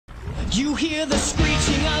You hear the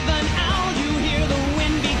screeching of an owl, you hear the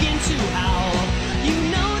wind begin to howl. You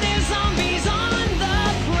know there's zombies on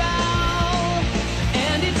the prowl,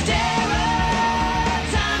 and it's terror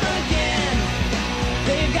time again.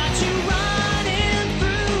 They've got you running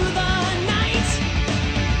through the night.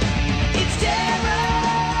 It's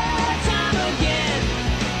terror time again,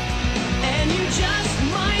 and you just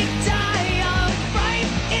might die of fright.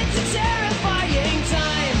 It's a terrifying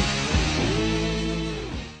time.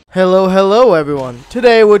 Hello everyone.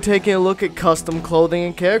 Today we're taking a look at custom clothing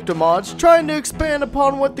and character mods, trying to expand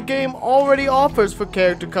upon what the game already offers for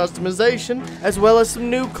character customization, as well as some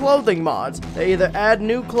new clothing mods that either add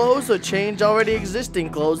new clothes or change already existing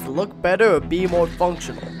clothes to look better or be more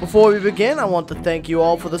functional. Before we begin, I want to thank you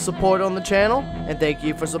all for the support on the channel, and thank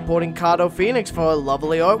you for supporting Katophoenix for our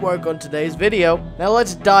lovely artwork on today's video. Now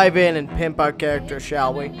let's dive in and pimp our character,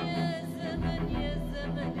 shall we?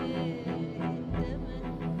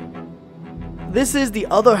 This is the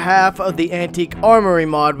other half of the antique armory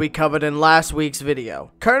mod we covered in last week's video.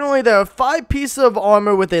 Currently there are 5 pieces of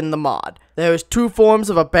armor within the mod. There is 2 forms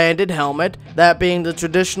of a banded helmet, that being the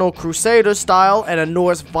traditional Crusader style and a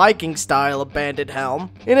Norse Viking style of banded helm.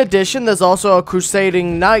 In addition, there's also a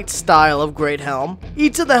Crusading Knight style of great helm.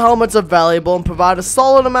 Each of the helmets are valuable and provide a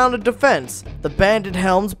solid amount of defense. The banded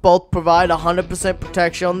helms both provide 100%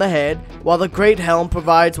 protection on the head, while the great helm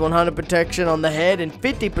provides 100% protection on the head and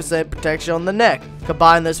 50% protection on the neck.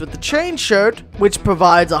 Combine this with the chain shirt, which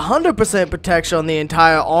provides 100% protection on the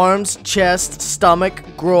entire arms, chest, stomach,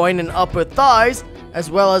 groin, and upper thighs,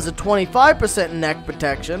 as well as a 25% neck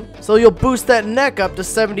protection, so you'll boost that neck up to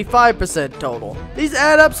 75% total. These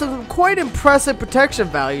add up to some quite impressive protection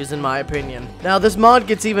values in my opinion. Now this mod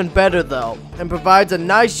gets even better though, and provides a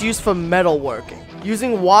nice use for metalworking.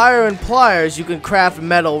 Using wire and pliers, you can craft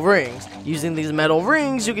metal rings. Using these metal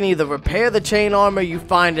rings, you can either repair the chain armor you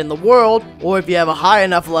find in the world, or if you have a high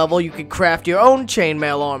enough level, you can craft your own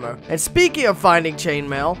chainmail armor. And speaking of finding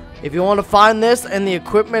chainmail, if you want to find this and the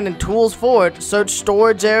equipment and tools for it, search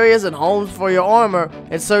storage areas and homes for your armor,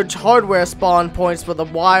 and search hardware spawn points for the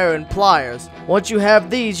wire and pliers. Once you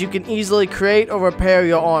have these, you can easily create or repair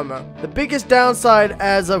your armor. The biggest downside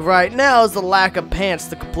as of right now is the lack of pants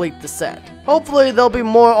to complete the set. Hopefully there'll be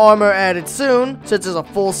more armor added soon, such as a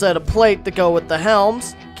full set of plate to go with the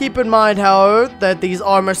helms. Keep in mind, however, that these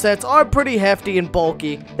armor sets are pretty hefty and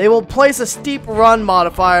bulky. They will place a steep run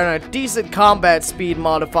modifier and a decent combat speed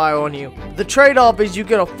modifier on you. The trade-off is you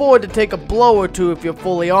can afford to take a blow or two if you're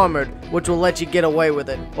fully armored, which will let you get away with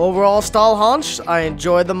it. Overall, Stahlhunch, I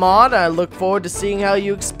enjoy the mod, and I look forward to seeing how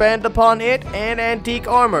you expand upon it and Antique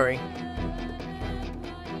Armory.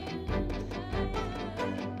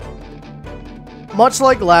 Much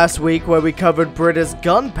like last week where we covered Brita's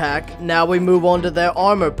gun pack, now we move on to their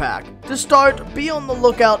armor pack. To start, be on the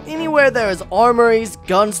lookout anywhere there is armories,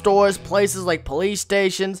 gun stores, places like police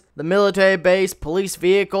stations, the military base, police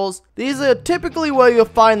vehicles. These are typically where you'll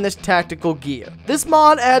find this tactical gear. This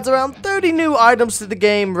mod adds around 30 new items to the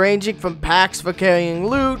game, ranging from packs for carrying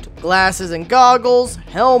loot, glasses and goggles,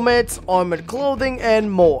 helmets, armored clothing,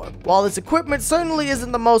 and more. While this equipment certainly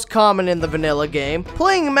isn't the most common in the vanilla game,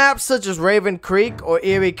 playing maps such as Raven Creek or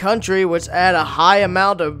Erie Country, which add a high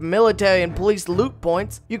amount of military and police loot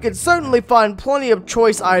points, you can certainly find plenty of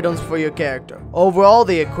choice items for your character. Overall,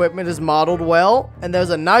 the equipment is modeled well, and there's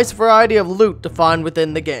a nice variety of loot to find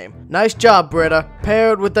within the game. Nice job, Brita.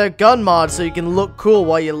 Pair it with their gun mod so you can look cool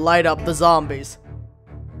while you light up the zombies.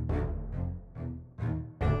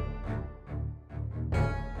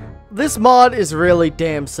 This mod is really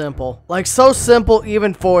damn simple. Like, so simple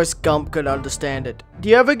even Forrest Gump could understand it. Do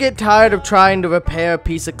you ever get tired of trying to repair a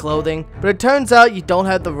piece of clothing, but it turns out you don't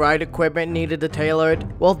have the right equipment needed to tailor it?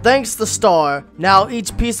 Well, thanks to Star, now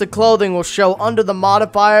each piece of clothing will show under the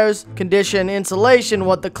modifiers, condition, and insulation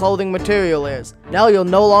what the clothing material is. Now you'll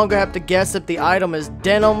no longer have to guess if the item is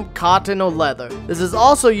denim, cotton, or leather. This is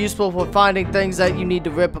also useful for finding things that you need to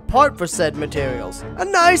rip apart for said materials. A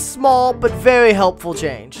nice, small, but very helpful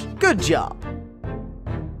change. Good job.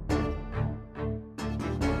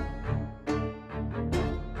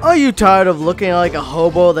 Are you tired of looking like a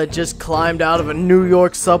hobo that just climbed out of a New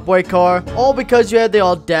York subway car? All because you had the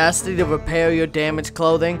audacity to repair your damaged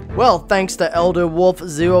clothing? Well, thanks to Elder Wolf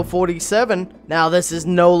 047, now this is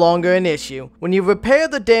no longer an issue. When you repair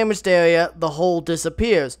the damaged area, the hole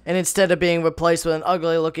disappears, and instead of being replaced with an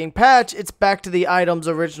ugly looking patch, it's back to the item's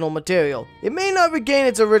original material. It may not regain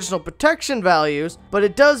its original protection values, but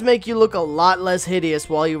it does make you look a lot less hideous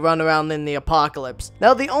while you run around in the apocalypse.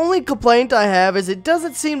 Now the only complaint I have is it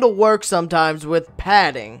doesn't seem to work sometimes with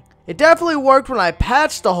padding. It definitely worked when I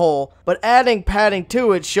patched the hole, but adding padding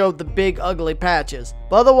to it showed the big ugly patches.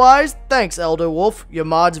 But otherwise, thanks Elder Wolf, your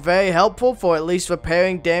mod's very helpful for at least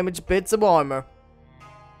repairing damaged bits of armor.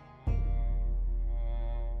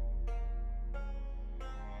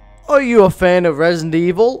 Are you a fan of Resident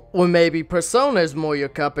Evil, or maybe Persona is more your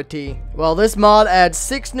cup of tea? Well, this mod adds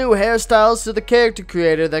 6 new hairstyles to the character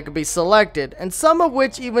creator that can be selected, and some of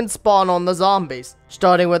which even spawn on the zombies.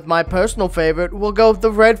 Starting with my personal favorite, we'll go with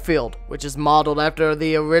the Redfield, which is modeled after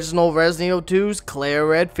the original Resident Evil 2's Claire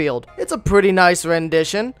Redfield. It's a pretty nice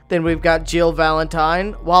rendition. Then we've got Jill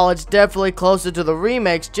Valentine. While it's definitely closer to the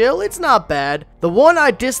remake's Jill, it's not bad. The one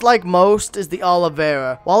I dislike most is the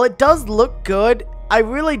Oliveira. While it does look good, I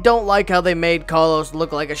really don't like how they made Carlos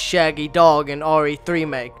look like a shaggy dog in RE3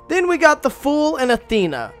 remake. Then we got the Fool and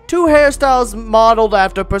Athena, 2 hairstyles modeled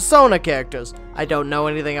after Persona characters. I don't know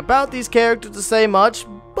anything about these characters to say much,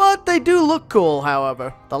 but they do look cool,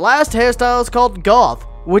 however. The last hairstyle is called Goth,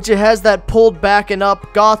 which it has that pulled back and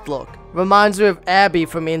up goth look. Reminds me of Abby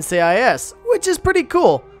from NCIS, which is pretty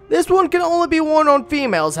cool. This one can only be worn on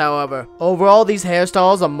females, however. Overall, these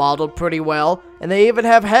hairstyles are modeled pretty well, and they even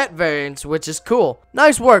have hat variants, which is cool.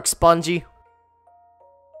 Nice work, Spongie.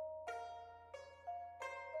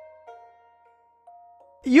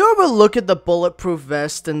 You ever look at the bulletproof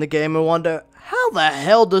vest in the game and wonder, how the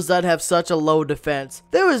hell does that have such a low defense?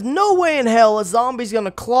 There is no way in hell a zombie's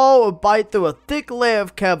gonna claw or bite through a thick layer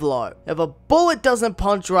of Kevlar if a bullet doesn't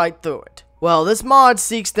punch right through it. Well, this mod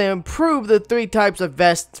seeks to improve the 3 types of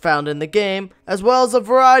vests found in the game, as well as a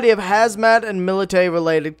variety of hazmat and military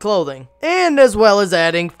related clothing, and as well as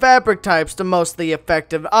adding fabric types to most of the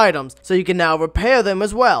effective items, so you can now repair them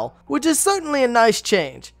as well, which is certainly a nice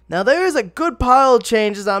change. Now there is a good pile of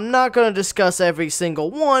changes. I'm not going to discuss every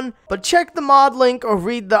single one, but check the mod link or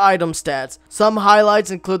read the item stats. Some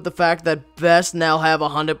highlights include the fact that vests now have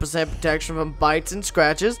 100% protection from bites and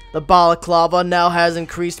scratches. The balaclava now has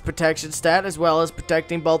increased protection stat as well as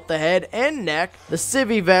protecting both the head and neck. The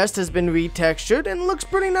civvy vest has been retextured and looks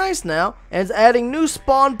pretty nice now, and is adding new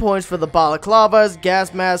spawn points for the balaclavas,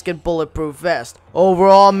 gas mask, and bulletproof vest.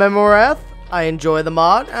 Overall, Memorath, I enjoy the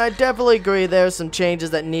mod, and I definitely agree there are some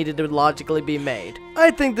changes that needed to logically be made.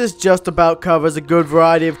 I think this just about covers a good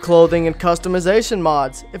variety of clothing and customization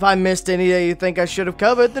mods. If I missed any that you think I should have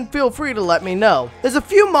covered, then feel free to let me know. There's a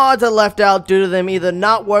few mods I left out due to them either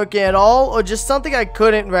not working at all, or just something I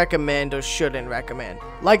couldn't recommend or shouldn't recommend.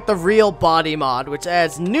 Like the Real Body mod, which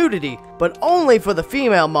adds nudity, but only for the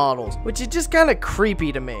female models, which is just kinda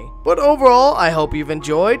creepy to me. But overall, I hope you've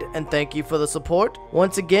enjoyed, and thank you for the support.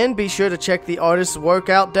 Once again, be sure to check the artist's work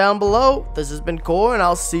out down below. This has been Core, and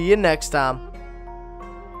I'll see you next time.